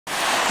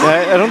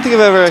I don't think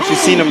I've ever actually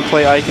seen him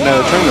play Ike in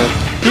a tournament.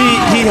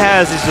 He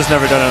has, he's just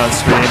never done it on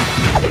stream.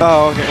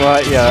 Oh, okay.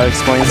 Well, yeah, that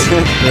explains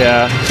it.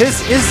 Yeah. His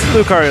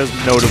Lucario is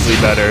notably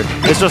better.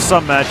 It's just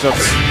some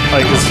matchups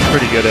like this is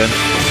pretty good in.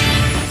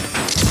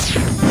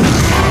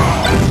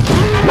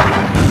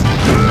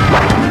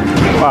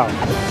 Wow.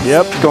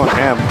 Yep, going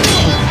ham.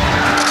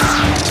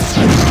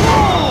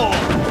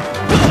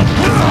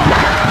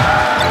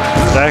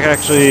 Zach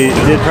actually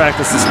did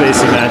practice the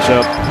spacey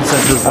matchup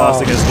since his loss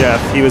against Jeff.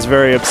 He was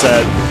very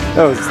upset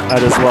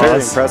at his loss.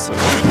 Very impressive.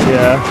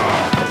 Yeah.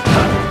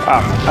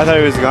 Wow, I thought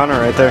he was a goner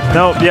right there.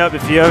 No, yep,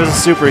 if he has a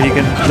super, he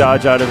can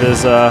dodge out of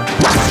his up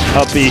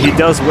B. He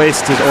does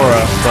waste his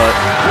aura, but...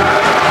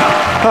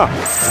 Huh.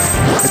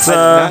 It's,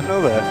 I did not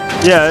know that.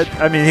 Yeah,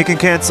 I mean, he can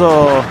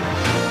cancel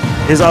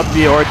his up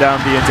B or down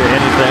B into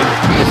anything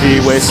if he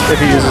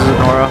uses an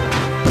aura.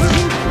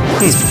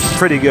 He's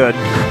pretty good.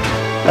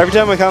 Every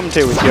time I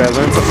commentate with you, I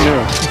learn something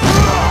new.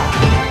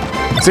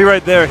 See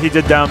right there, he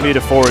did down B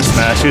to forward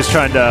smash. He was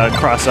trying to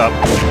cross up.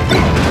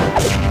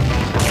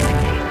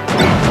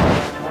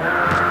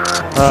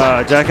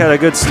 Jack had a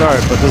good start,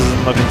 but this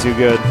isn't looking too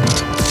good.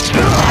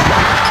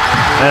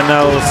 And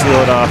now we'll seal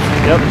it off.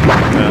 Yep.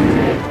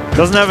 Yeah.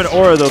 Doesn't have an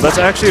aura though. That's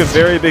actually a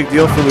very big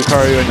deal for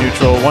Lucario in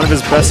neutral. One of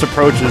his best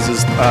approaches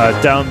is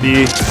down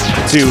B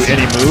to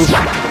any move.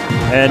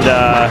 And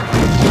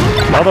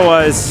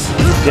otherwise,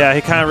 yeah,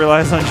 he kind of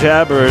relies on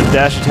jab or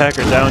dash attack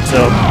or down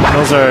tilt.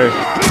 Those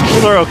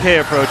are okay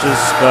approaches,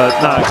 but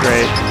not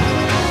great.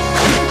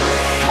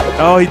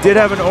 Oh, he did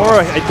have an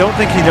aura. I don't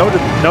think he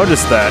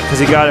noticed that because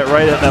he got it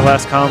right at that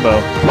last combo.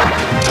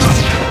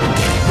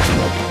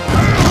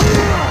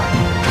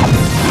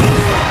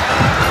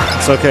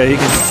 It's okay. He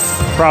can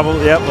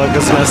probably, yep, like I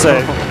was going to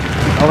say.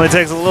 Only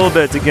takes a little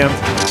bit to gimp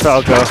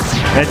Falco.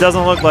 And it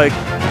doesn't look like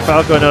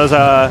Falco knows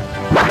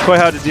quite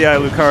how to DI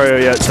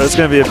Lucario yet, so it's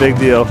going to be a big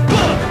deal.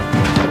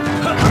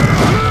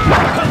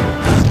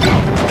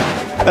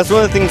 That's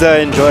one of the things I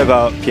enjoy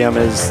about PM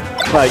is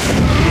like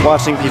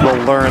watching people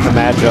learn the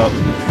matchup.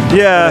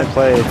 Yeah,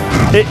 play.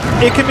 It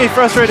can be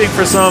frustrating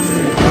for some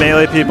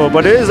Melee people,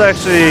 but it is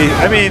actually,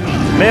 I mean,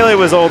 Melee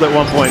was old at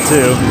 1.2,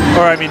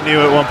 or I mean new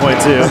at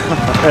 1.2.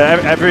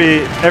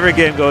 every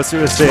game goes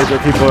through a stage where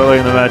people are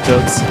learning the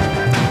matchups.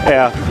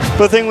 Yeah,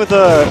 but the thing with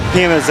the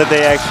PM is that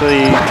they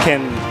actually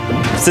can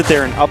sit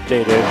there and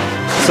update it,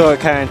 so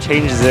it kind of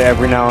changes it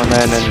every now and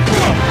then. And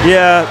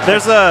yeah,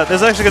 there's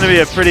actually going to be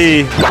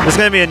there's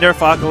going to be a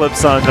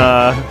nerf-apocalypse on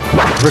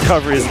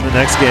recoveries in the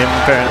next game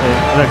apparently.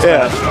 The next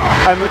patch.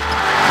 I'm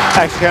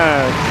actually kind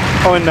of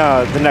on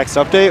the next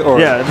update, or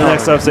yeah, the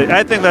next update.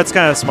 I think that's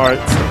kind of smart.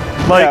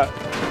 Like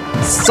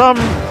some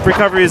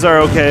recoveries are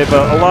okay,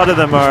 but a lot of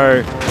them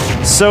are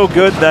so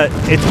good that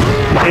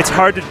it's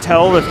hard to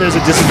tell if there's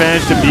a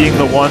disadvantage to being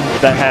the one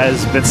that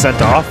has been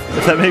sent off,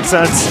 if that makes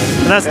sense.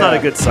 And that's not a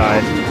good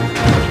sign.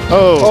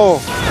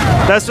 Oh.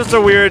 That's just a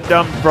weird,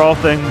 dumb brawl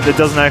thing that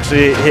doesn't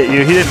actually hit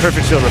you. He did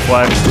perfect shield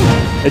reflect.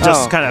 It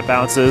just kind of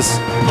bounces.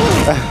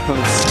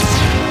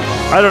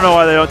 I don't know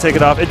why they don't take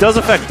it off. It does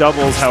affect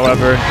doubles,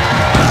 however,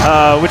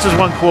 which is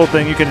one cool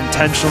thing. You can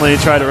intentionally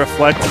try to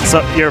reflect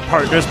your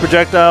partner's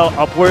projectile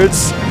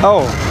upwards.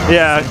 Oh.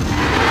 Yeah.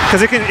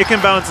 Because it can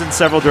bounce in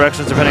several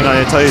directions depending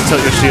on how you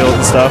tilt your shield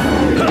and stuff.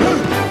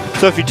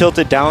 So if you tilt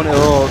it down,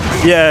 it'll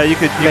you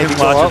can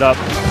launch it up.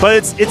 But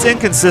it's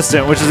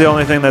inconsistent, which is the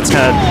only thing that's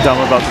kind of dumb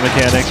about the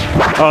mechanic.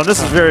 Oh, this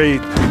is very,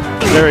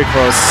 very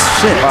close.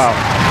 Shit. Wow.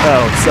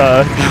 Oh,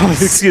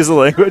 it's, excuse the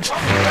language.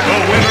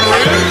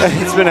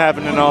 It's been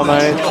happening all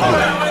night.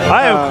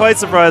 I am quite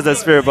surprised that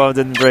Spirit Bomb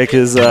didn't break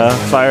his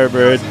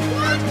Firebird.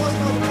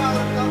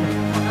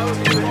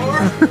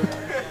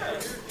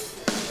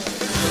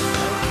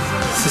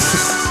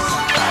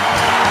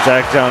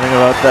 Jack drowning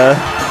about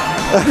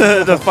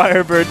the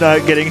Firebird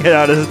not getting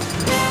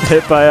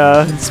hit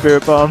by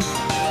Spirit Bomb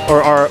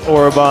or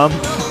Aura Bomb.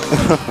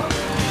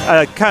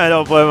 I kind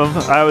of don't blame him.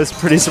 I was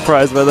pretty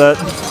surprised by that.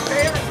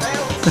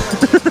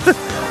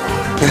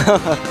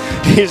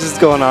 He's just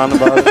going on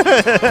about it.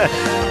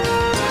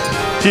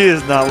 He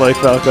is not like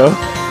Falco.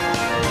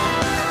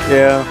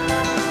 Yeah.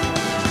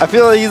 I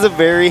feel like he's a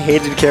very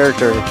hated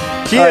character.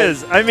 He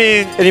is. I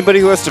mean, anybody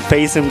who has to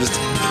face him just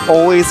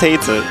always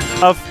hates it.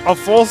 A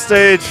full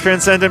stage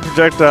Transcendent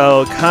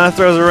projectile kind of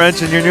throws a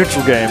wrench in your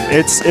neutral game.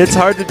 It's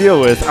hard to deal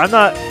with.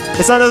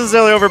 It's not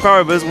necessarily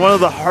overpowered, but it's one of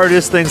the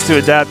hardest things to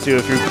adapt to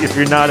if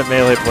you're not a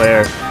Melee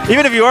player.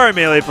 Even if you are a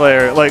Melee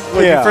player, like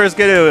when you first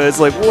get into it, it's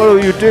like,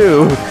 what do you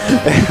do?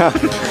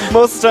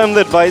 Most of the time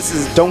the advice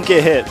is don't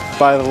get hit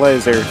by the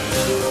laser.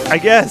 I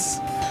guess.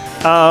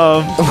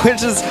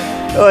 Which is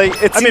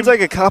like, it seems like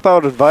a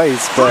cop-out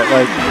advice, but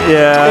like,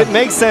 it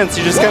makes sense.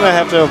 You just kind of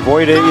have to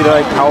avoid it, either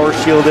like power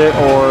shield it,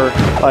 or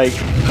like,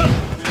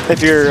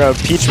 if you're a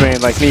Peach main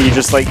like me, you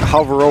just like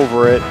hover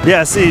over it.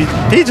 Yeah, see,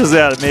 Peach is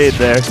out of made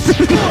there.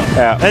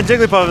 Yeah. And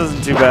Jigglypuff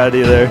isn't too bad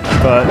either,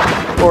 but...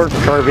 Or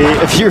Kirby,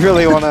 if you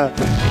really want to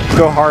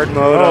go hard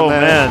mode on that. Oh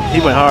man, he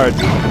went hard.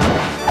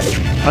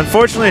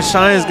 Unfortunately,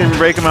 Shine is going to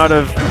break him out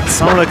of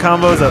some of the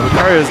combos that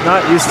Lucario is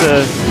not used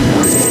to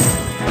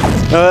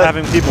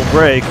having people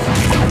break.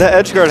 The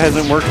edge guard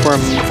hasn't worked for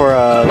him for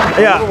a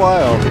little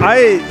while.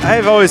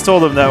 I've always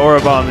told him that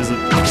Aura Bomb is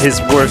his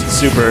worst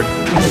super.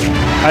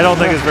 I don't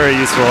think it's very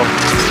useful.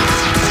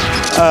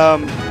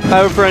 I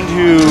have a friend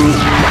who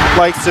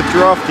likes to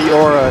throw off the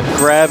aura,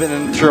 grab it,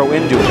 and throw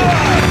into it.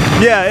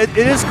 Yeah, it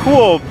is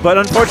cool, but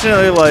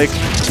unfortunately, like,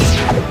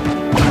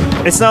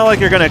 it's not like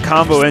you're gonna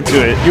combo into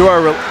it. You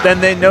are. Then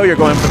they know you're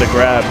going for the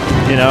grab.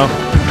 You know.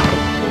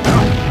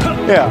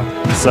 Yeah.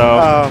 So.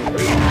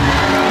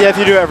 Yeah, if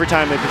you do it every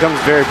time, it becomes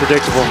very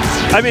predictable.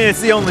 I mean,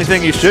 it's the only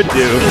thing you should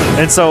do,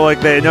 and so like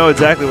they know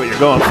exactly what you're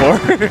going for.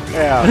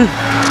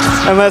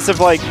 Yeah. Unless if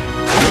like.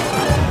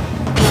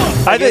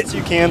 I guess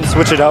you can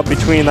switch it up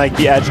between like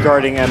the edge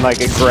guarding and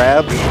like a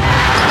grab,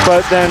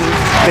 but then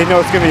they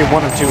know it's going to be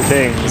one of two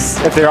things.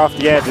 If they're off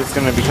the edge, it's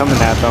going to be coming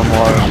at them,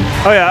 or...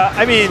 Oh yeah,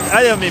 I mean,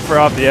 I don't mean for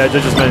off the edge,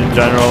 I just meant in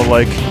general,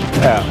 like,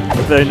 yeah,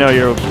 they know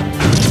you're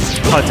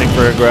hunting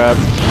for a grab.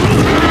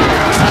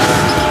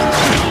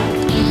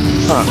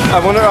 Huh.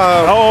 I wonder...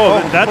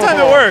 that time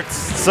it worked,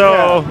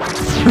 so...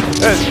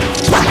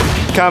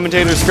 Yeah.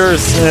 Commentator's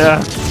curse.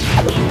 Yeah.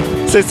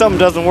 Say something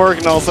doesn't work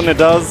and all of a sudden it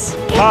does.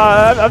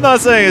 I'm not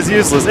saying it's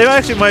useless. It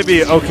actually might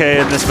be okay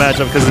in this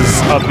matchup because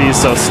his up B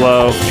is so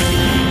slow.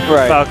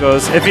 Right.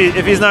 Falco's. If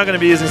he's not going to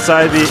be using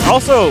side B,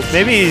 also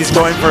maybe he's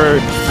going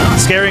for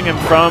scaring him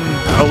from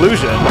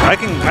illusion. I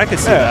could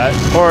see that,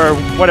 or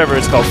whatever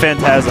it's called,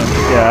 phantasm.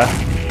 Yeah.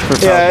 For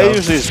Falco. Yeah, I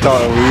usually just call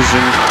it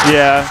illusion.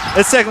 Yeah,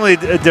 it's technically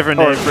a different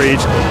name for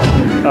each.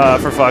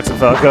 For Fox and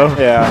Falco.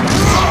 Yeah.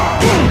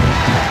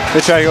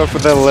 They try to go for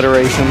the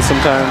alliteration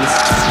sometimes.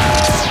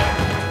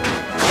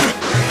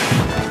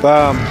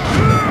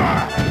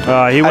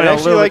 He went I'd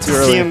actually like to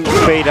see him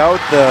fade out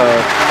the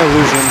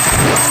illusion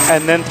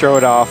and then throw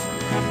it off.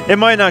 It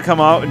might not come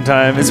out in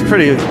time. It's a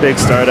pretty big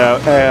start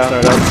out. Yeah.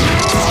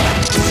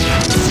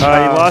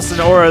 He lost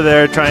an aura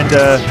there trying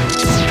to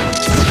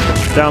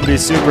down B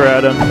super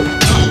at him.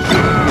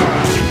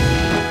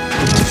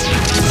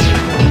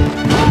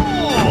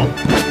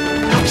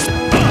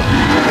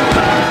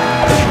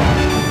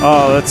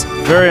 Oh, that's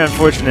very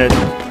unfortunate.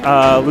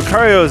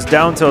 Lucario's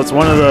down tilt's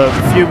one of the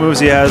few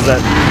moves he has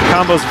that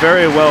combos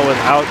very well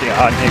without the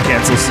odd hit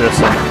cancel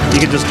system.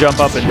 You can just jump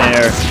up in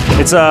there.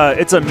 It's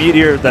a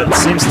meteor that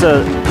seems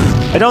to...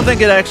 I don't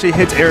think it actually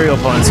hits aerial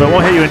opponents, so it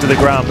won't hit you into the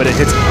ground, but it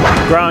hits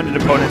grounded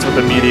opponents with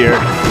a meteor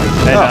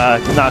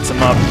and knocks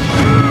them up.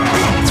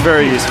 It's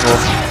very useful.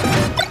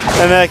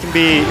 And that can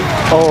be,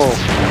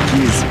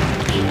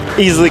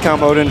 easily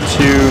comboed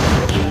into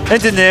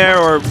Nair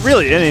or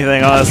really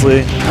anything,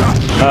 honestly.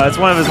 It's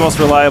one of his most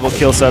reliable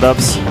kill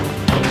setups.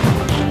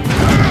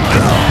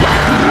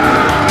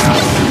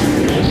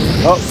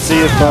 Oh, see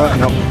if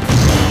no.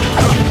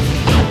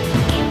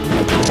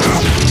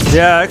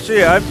 Yeah,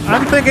 actually,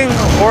 I'm thinking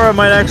Aura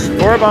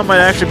Bomb might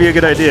actually be a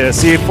good idea.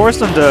 See, it forced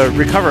him to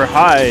recover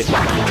high.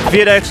 If he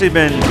had actually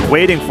been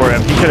waiting for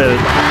him, he could have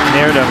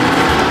nared him.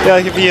 Yeah,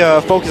 like if he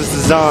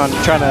focuses on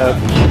trying to...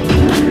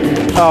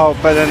 Oh,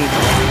 but then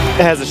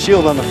it has a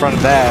shield on the front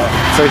of that.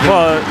 So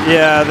well,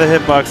 yeah, the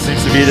hitbox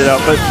seems to beat it out,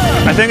 but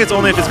I think it's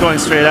only if it's going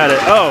straight at it.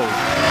 Oh,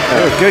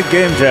 good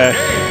game, Jay.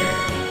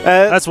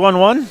 That's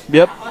 1-1?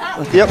 Yep.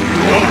 Yep.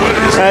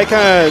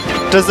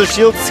 Does the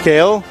shield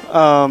scale?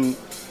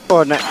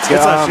 Or not scale?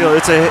 It's not shield.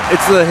 It's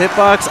the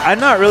hitbox. I'm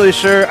not really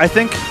sure. I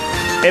think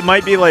it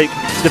might be like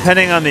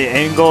depending on the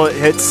angle it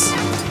hits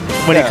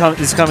when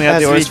he's coming at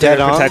the aura sphere, it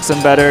protects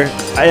him better.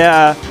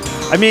 Yeah.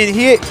 I mean,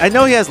 I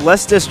know he has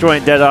less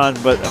disjoint dead on,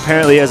 but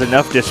apparently he has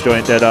enough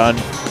disjoint dead on.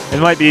 It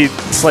might be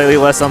slightly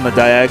less on the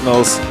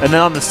diagonals, and then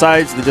on the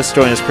sides the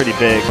disjoint is pretty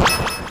big. 3, 2,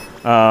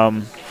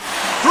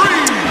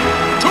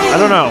 I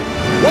don't know.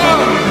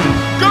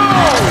 1, go!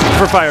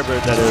 For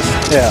Firebird, that is.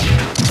 Yeah.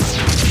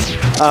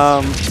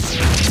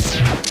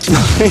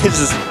 He's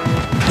just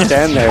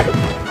standing there,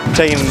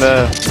 taking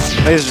the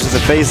lasers to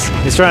the face.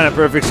 He's trying to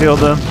perfect shield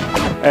them.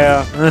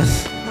 Yeah.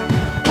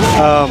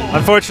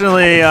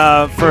 Unfortunately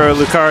for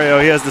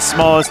Lucario, he has the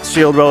smallest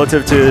shield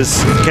relative to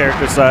his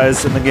character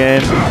size in the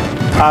game.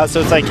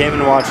 So it's like Game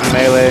 & Watch in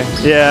Melee.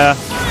 Yeah.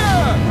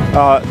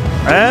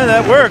 And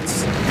that worked.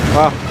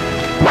 Wow.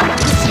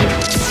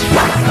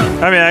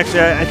 I mean,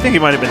 actually, I think he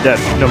might have been dead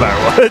no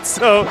matter what.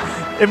 So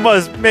it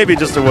was maybe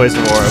just a waste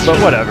of aura, but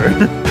whatever.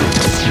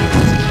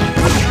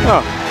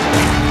 Oh.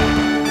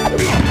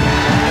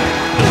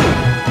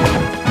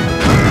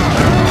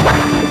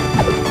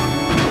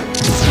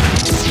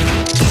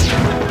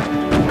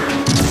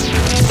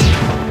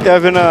 Yeah,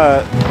 I've been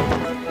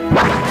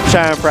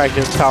trying to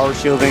practice power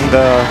shielding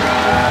the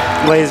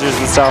lasers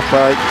and stuff,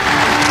 but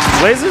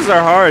lasers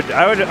are hard.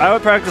 I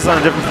would practice on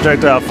a different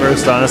projectile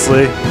first,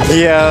 honestly.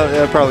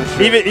 Yeah, probably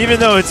should. Even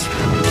though it's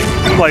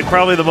like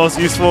probably the most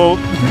useful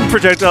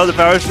projectile to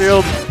power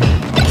shield,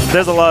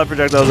 there's a lot of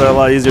projectiles that are a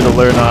lot easier to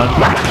learn on.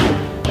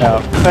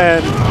 Yeah,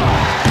 and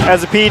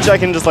as a Peach, I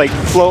can just like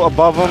float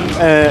above them,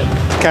 and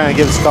it kind of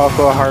gives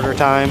Falco a harder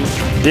time.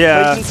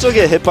 Yeah. But you can still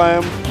get hit by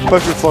him, but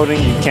if you're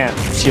floating, you can't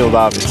shield,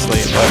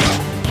 obviously. But.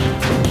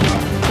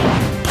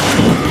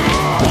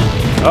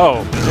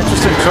 Oh,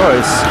 interesting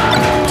choice.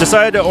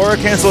 decided to aura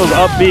cancel his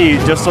up B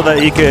just so that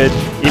he could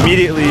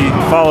immediately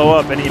follow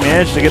up, and he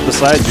managed to get the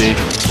side B.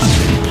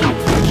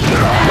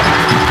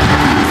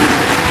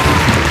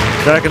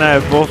 Jack and I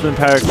have both been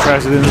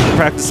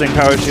practicing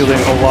power shielding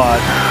a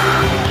lot.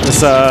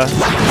 It's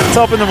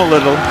helping them a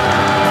little.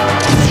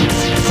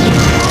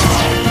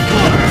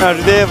 Now,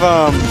 do they have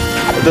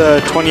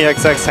the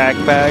 20XX hack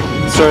bag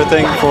sort of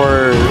thing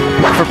for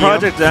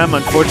Project M?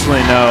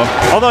 Unfortunately, no.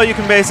 Although you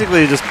can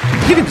basically just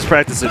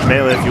practice it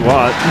melee if you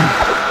want.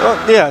 Well,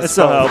 yeah, it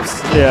still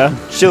helps. Yeah,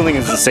 shielding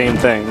is the same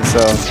thing. So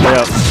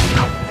yep.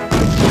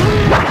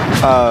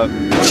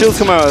 Shields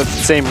come out at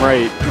the same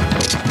rate,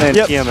 and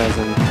yep. TMs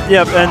and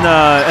yep,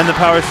 and the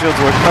power shields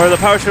work, or the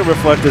power shield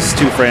reflect is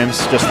 2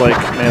 frames, just like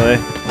melee.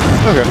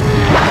 Okay.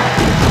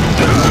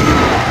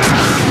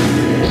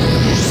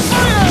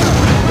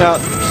 Now,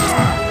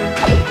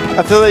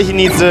 I feel like he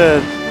needs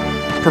to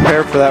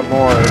prepare for that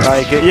more.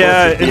 Like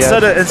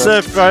instead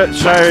of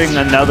firing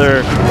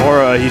another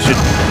aura, he should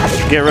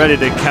get ready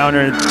to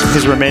counter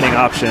his remaining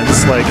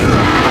options. Like,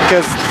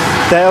 because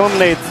that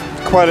eliminates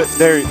quite a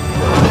there.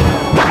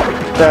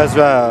 That's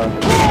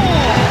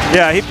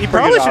yeah, he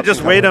probably should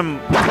just wait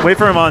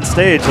for him on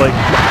stage. Like,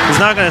 he's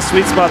not going to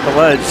sweet spot the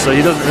ledge, so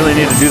he doesn't really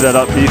need to do that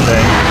up B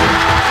thing.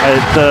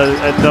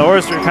 The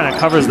aura sphere kind of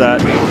covers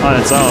that on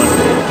its own.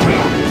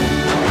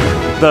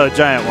 The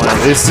giant one,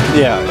 at least.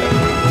 Yeah.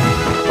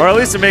 Or at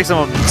least it makes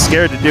him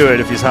scared to do it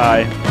if he's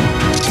high.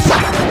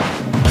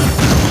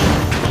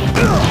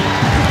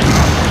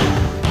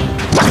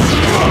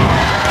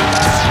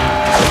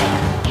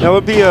 That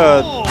would be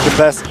the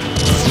best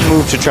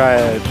move to try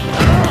to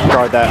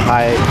guard that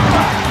high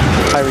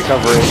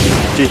recovery,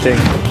 do you think?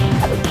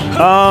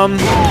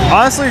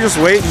 Honestly, just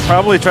wait and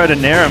probably try to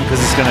nair him because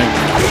it's going to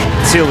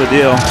seal the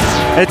deal.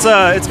 It's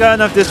got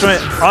enough disjoint.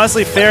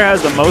 Honestly, Fair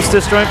has the most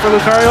disjoint for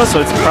Lucario,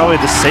 so it's probably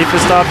the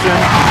safest option.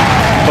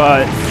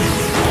 But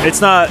it's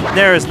not.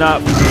 Nair is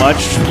not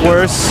much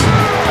worse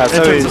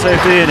in terms of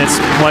safety, and it's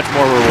much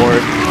more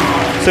reward.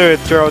 So you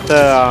throw out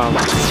the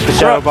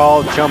shadow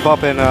ball, jump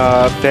up in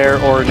Fair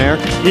or Nair?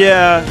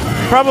 Yeah,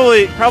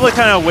 probably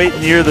kind of wait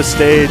near the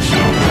stage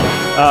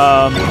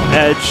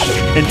edge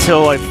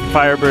until like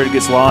Firebird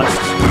gets launched.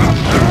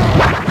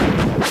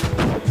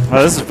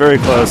 Oh, this is very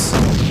close.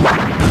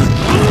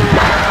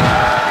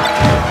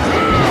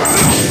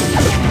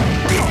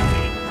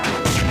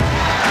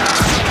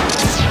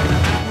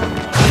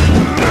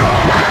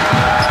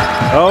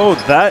 Oh,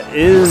 that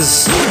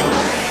is...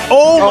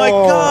 Oh my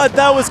god,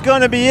 that was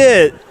gonna be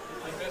it!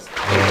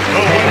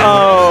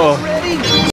 Oh.